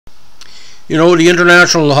You know, the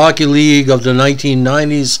International Hockey League of the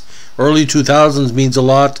 1990s, early 2000s means a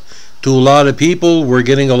lot to a lot of people. We're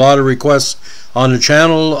getting a lot of requests on the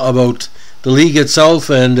channel about the league itself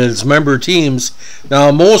and its member teams.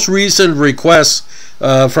 Now, most recent requests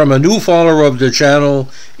from a new follower of the channel,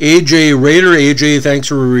 AJ Raider. AJ, thanks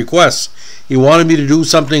for your request. He wanted me to do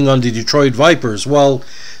something on the Detroit Vipers. Well,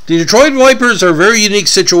 the Detroit Vipers are a very unique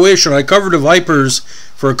situation. I covered the Vipers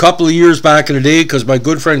for a couple of years back in the day because my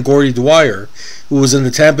good friend Gordy Dwyer, who was in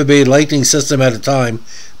the Tampa Bay Lightning system at the time,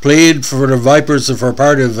 played for the Vipers for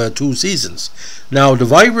part of 2 seasons. Now, the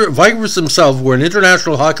Vipers themselves were an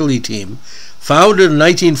International Hockey League team founded in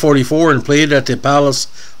 1944 and played at the Palace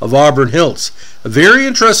of Auburn Hills. A very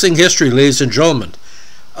interesting history, ladies and gentlemen.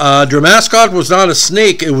 Their mascot was not a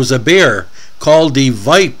snake, it was a bear called the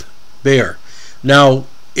Vipe Bear. Now,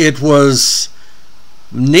 it was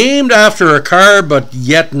named after a car, but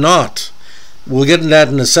yet not. We'll get into that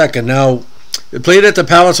in a second. Now, it played at the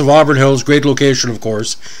Palace of Auburn Hills, great location, of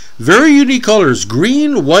course. Very unique colors,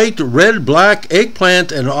 green, white, red, black,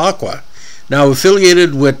 eggplant, and aqua. Now,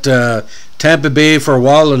 affiliated with Tampa Bay for a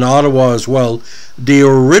while and Ottawa as well. They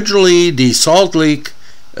were originally the Salt Lake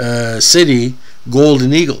City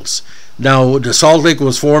Golden Eagles. Now, the Salt Lake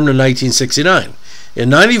was formed in 1969. In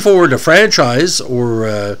 94, the franchise,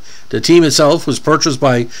 or the team itself, was purchased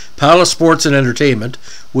by Palace Sports and Entertainment,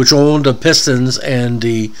 which owned the Pistons and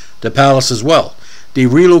the Palace as well. They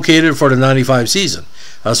relocated for the 95 season.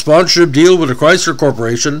 A sponsorship deal with the Chrysler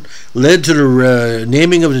Corporation led to the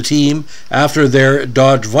naming of the team after their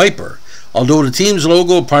Dodge Viper. Although the team's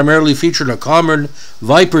logo primarily featured a common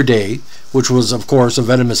Viper Day, which was, of course, a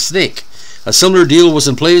venomous snake. A similar deal was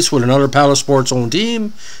in place with another Palace Sports-owned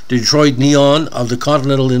team, the Detroit Neon of the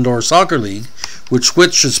Continental Indoor Soccer League, which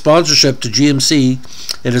switched its sponsorship to GMC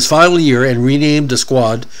in its final year and renamed the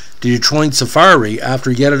squad the Detroit Safari after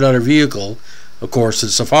yet another vehicle, of course, the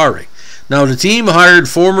Safari. Now, the team hired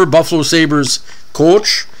former Buffalo Sabres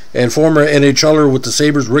coach and former NHLer with the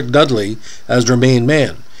Sabres, Rick Dudley, as their main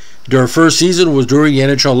man. Their first season was during the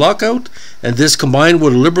NHL lockout, and this, combined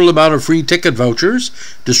with a liberal amount of free ticket vouchers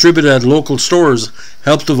distributed at local stores,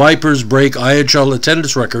 helped the Vipers break IHL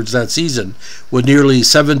attendance records that season with nearly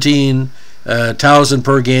 17,000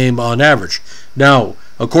 per game on average. Now,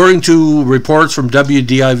 according to reports from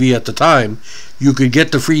WDIV at the time, you could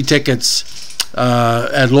get the free tickets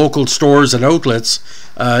at local stores and outlets,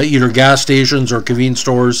 either gas stations or convenience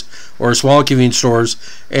stores or small convenience stores,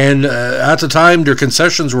 and at the time their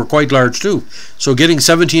concessions were quite large too. So getting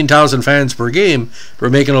 17,000 fans per game, they were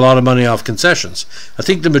making a lot of money off concessions. I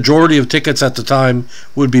think the majority of tickets at the time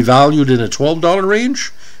would be valued in a $12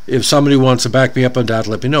 range. If somebody wants to back me up on that,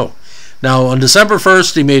 let me know. Now, on December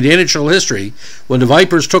 1st, they made NHL history when the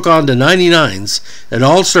Vipers took on the 99s, an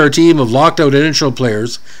all-star team of locked-out NHL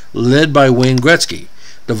players led by Wayne Gretzky.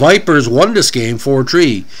 The Vipers won this game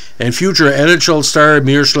 4-3, and future NHL star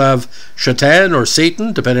Miroslav Shatan, or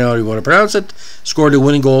Satan, depending on how you want to pronounce it, scored a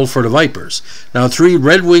winning goal for the Vipers. Now, 3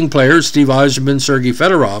 Red Wing players, Steve Yzerman, Sergei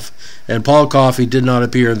Fedorov, and Paul Coffey, did not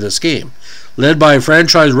appear in this game. Led by a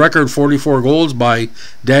franchise record 44 goals by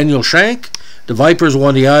Daniel Shank, the Vipers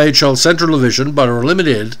won the IHL Central Division, but were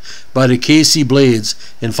eliminated by the KC Blades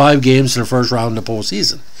in 5 games in the first round of the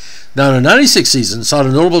postseason. Now, the 96 season saw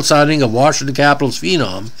the notable signing of Washington Capitals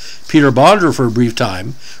phenom Peter Bondra for a brief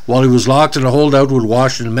time, while he was locked in a holdout with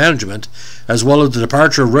Washington management, as well as the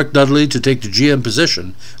departure of Rick Dudley to take the GM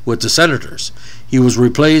position with the Senators. He was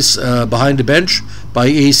replaced behind the bench by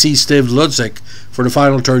AC Steve Ludzik for the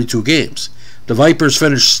final 32 games. The Vipers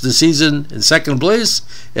finished the season in 2nd place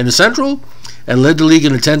in the Central and led the league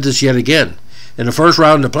in attendance yet again. In the first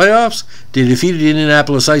round of the playoffs, they defeated the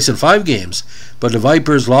Indianapolis Ice in 5 games, but the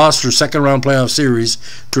Vipers lost their second-round playoff series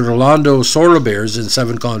to the Orlando Solar Bears in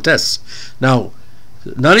 7 contests. Now,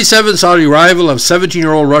 97 saw the arrival of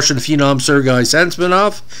 17-year-old Russian phenom Sergei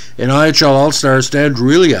Samsonov and IHL All-Star Stan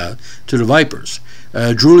Drulia to the Vipers.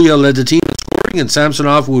 Drulia led the team in scoring, and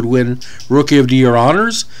Samsonov would win Rookie of the Year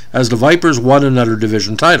honors as the Vipers won another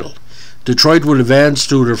division title. Detroit would advance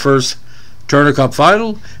to their first Turner Cup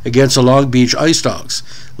final against the Long Beach Ice Dogs.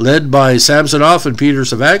 Led by Samsonov and Peter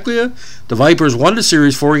Savaglia, the Vipers won the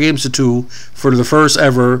series 4-2 for the first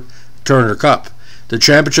ever Turner Cup. The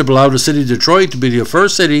championship allowed the city of Detroit to be the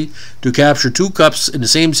first city to capture 2 cups in the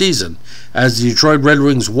same season, as the Detroit Red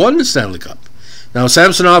Wings won the Stanley Cup. Now,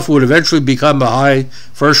 Samsonov would eventually become a high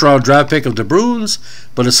first-round draft pick of the Bruins,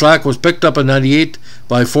 but his slack was picked up in '98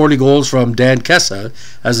 by 40 goals from Dan Kessa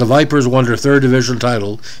as the Vipers won their 3rd division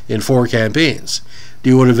title in 4 campaigns.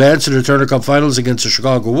 They would advance to the Turner Cup Finals against the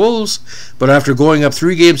Chicago Wolves, but after going up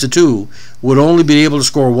 3-2, would only be able to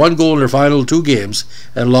score 1 goal in their final 2 games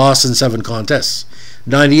and lost in 7 contests.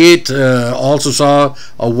 98 also saw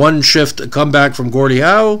a one-shift comeback from Gordie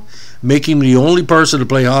Howe, making him the only person to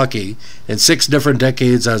play hockey in 6 different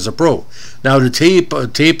decades as a pro. Now the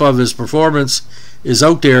tape of his performance is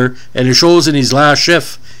out there, and it shows in his last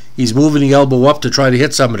shift he's moving the elbow up to try to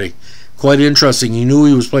hit somebody. Quite interesting. He knew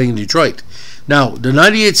he was playing in Detroit. Now, the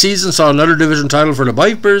 98 season saw another division title for the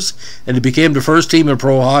Vipers, and it became the first team in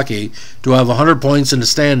pro hockey to have 100 points in the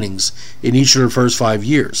standings in each of their first 5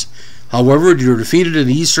 years. However, they were defeated in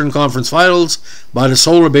the Eastern Conference Finals by the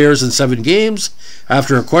Solar Bears in 7 games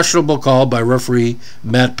after a questionable call by referee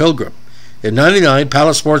Matt Pilgrim. In 99,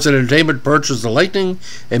 Palace Sports and Entertainment purchased the Lightning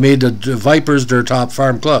and made the Vipers their top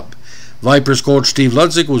farm club. Vipers coach Steve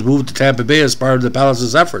Ludzik was moved to Tampa Bay as part of the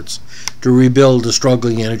Palace's efforts to rebuild the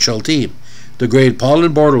struggling NHL team. The great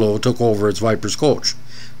Paulin Bordelot took over as Vipers coach.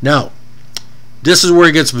 Now, this is where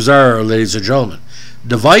it gets bizarre, ladies and gentlemen.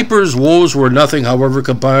 The Vipers' woes were nothing, however,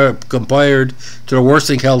 compared to the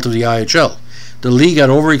worsening health of the IHL. The league had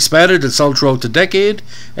overexpanded itself throughout the decade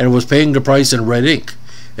and was paying the price in red ink.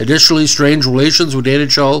 Additionally, strange relations with the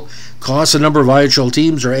NHL cost a number of IHL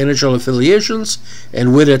teams their NHL affiliations,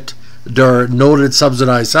 and with it, their noted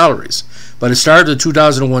subsidized salaries. By the start of the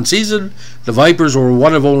 2001 season, the Vipers were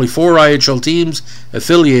one of only 4 IHL teams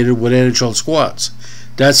affiliated with NHL squads.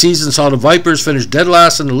 That season saw the Vipers finish dead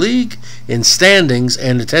last in the league in standings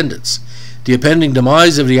and attendance. The impending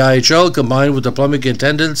demise of the IHL, combined with the plummeting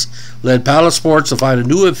attendance, led Palace Sports to find a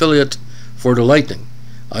new affiliate for the Lightning.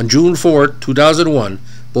 On June 4, 2001,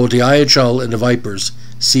 both the IHL and the Vipers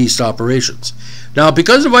ceased operations. Now,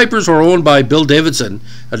 because the Vipers were owned by Bill Davidson,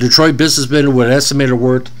 a Detroit businessman with an estimated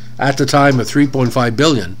worth at the time of $3.5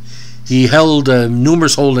 billion, he held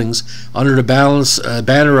numerous holdings under the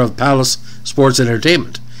banner of Palace Sports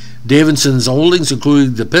Entertainment. Davidson's holdings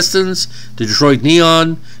included the Pistons, the Detroit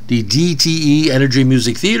Neon, the DTE Energy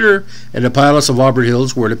Music Theater, and the Palace of Auburn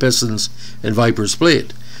Hills, where the Pistons and Vipers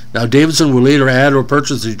played. Now, Davidson would later add or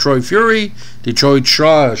purchase the Detroit Fury, Detroit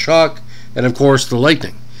Shock, and of course the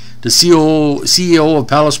Lightning. The CEO of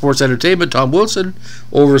Palace Sports Entertainment, Tom Wilson,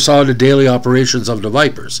 oversaw the daily operations of the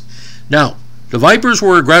Vipers. Now, the Vipers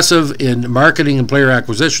were aggressive in marketing and player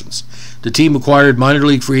acquisitions. The team acquired minor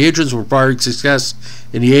league free agents with prior success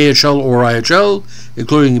in the AHL or IHL,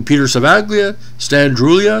 including Peter Savaglia, Stan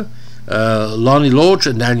Drulia, Lonnie Loach,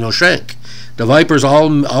 and Daniel Shank. The Vipers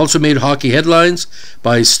also made hockey headlines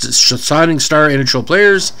by signing star NHL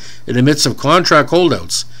players in the midst of contract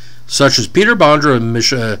holdouts, such as Peter Bondra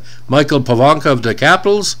and Michael Pavanka of the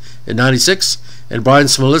Capitals in '96 and Brian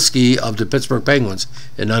Smolisky of the Pittsburgh Penguins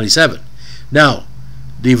in '97. Now,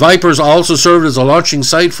 the Vipers also served as a launching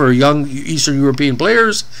site for young Eastern European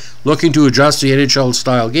players looking to adjust the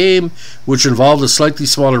NHL-style game, which involved a slightly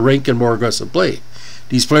smaller rink and more aggressive play.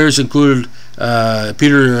 These players included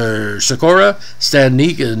Peter Sikora, Stan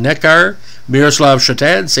Nekar, Miroslav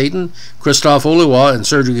Shatan, Satan, Christoph Oliwa, and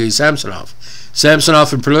Sergei Samsonov.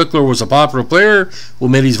 Samsonov in particular was a popular player who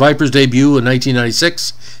made his Vipers debut in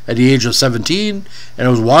 1996 at the age of 17 and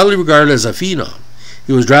was widely regarded as a phenom.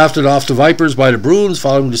 He was drafted off the Vipers by the Bruins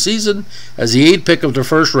following the season as the 8th pick of the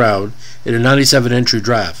first round in a '97 entry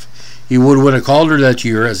draft. He would win a Calder that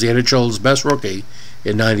year as the NHL's best rookie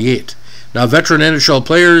in '98. Now, veteran NHL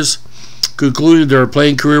players concluded their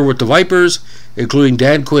playing career with the Vipers, including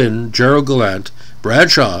Dan Quinn, Gerald Gallant, Brad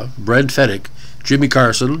Shaw, Brent Feddick, Jimmy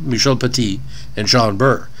Carson, Michel Petit, and Sean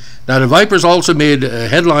Burr. Now, the Vipers also made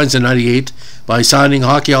headlines in '98 by signing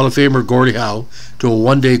Hockey Hall of Famer Gordie Howe to a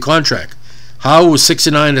one-day contract. Howe was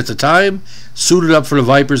 69 at the time, suited up for the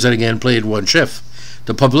Vipers, and again played one shift.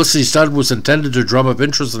 The publicity stunt was intended to drum up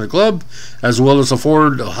interest in the club, as well as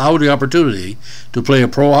afford Howe the opportunity to play a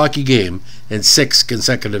pro hockey game in 6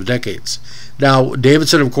 consecutive decades. Now,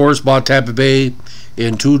 Davidson, of course, bought Tampa Bay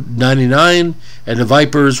in 1999, and the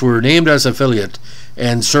Vipers were named as affiliate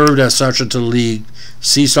and served as such until the league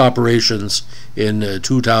ceased operations in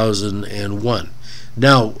 2001.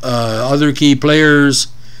 Now, other key players,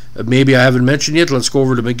 maybe I haven't mentioned yet. Let's go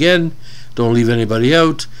over them again. Don't leave anybody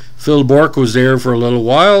out. Phil Bourque was there for a little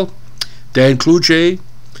while. Dan Cloutier,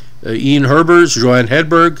 Ian Herbers, Johan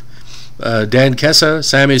Hedberg, Dan Kessa,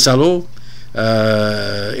 Sammy Salo,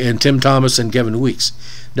 and Tim Thomas and Kevin Weeks.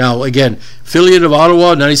 Now, again, affiliate of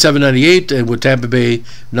Ottawa, 97-98, and with Tampa Bay,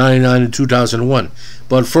 99 and 2001.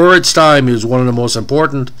 But for its time, it was one of the most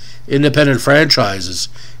important independent franchises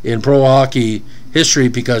in pro hockey history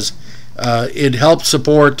because it helped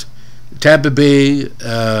support Tampa Bay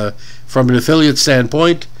from an affiliate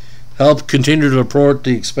standpoint, help continue to support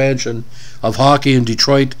the expansion of hockey in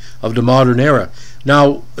Detroit of the modern era.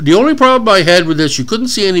 Now, the only problem I had with this, you couldn't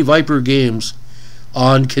see any Viper games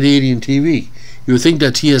on Canadian TV. You would think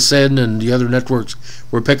that TSN and the other networks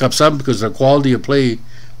would pick up some because the quality of play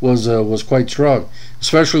was quite strong,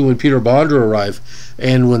 especially when Peter Bonder arrived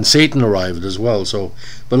and when Satan arrived as well. So,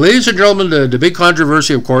 but ladies and gentlemen, the big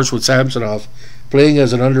controversy, of course, with Samsonov playing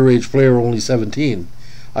as an underage player, only 17.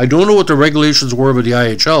 I don't know what the regulations were with the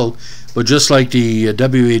IHL, but just like the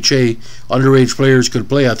WHA, underage players could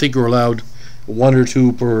play. I think you were allowed 1 or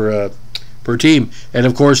 2 per team, and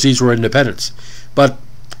of course these were independents. But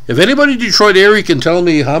if anybody in the Detroit area can tell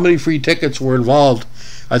me how many free tickets were involved,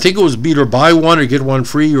 I think it was either buy one or get one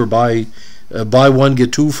free, or buy one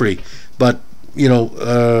get 2 free. But you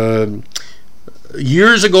know,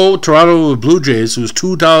 years ago, Toronto Blue Jays, it was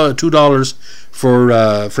 $2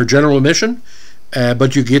 for general admission.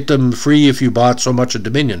 But you get them free if you bought so much at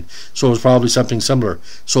Dominion. So it's probably something similar.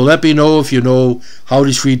 So let me know if you know how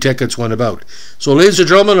these free tickets went about. So ladies and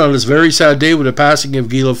gentlemen, on this very sad day with the passing of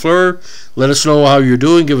Guy Lafleur, let us know how you're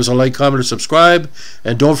doing. Give us a like, comment, or subscribe.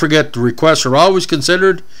 And don't forget, the requests are always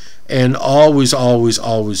considered and always, always,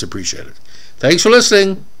 always appreciated. Thanks for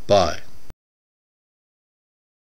listening. Bye.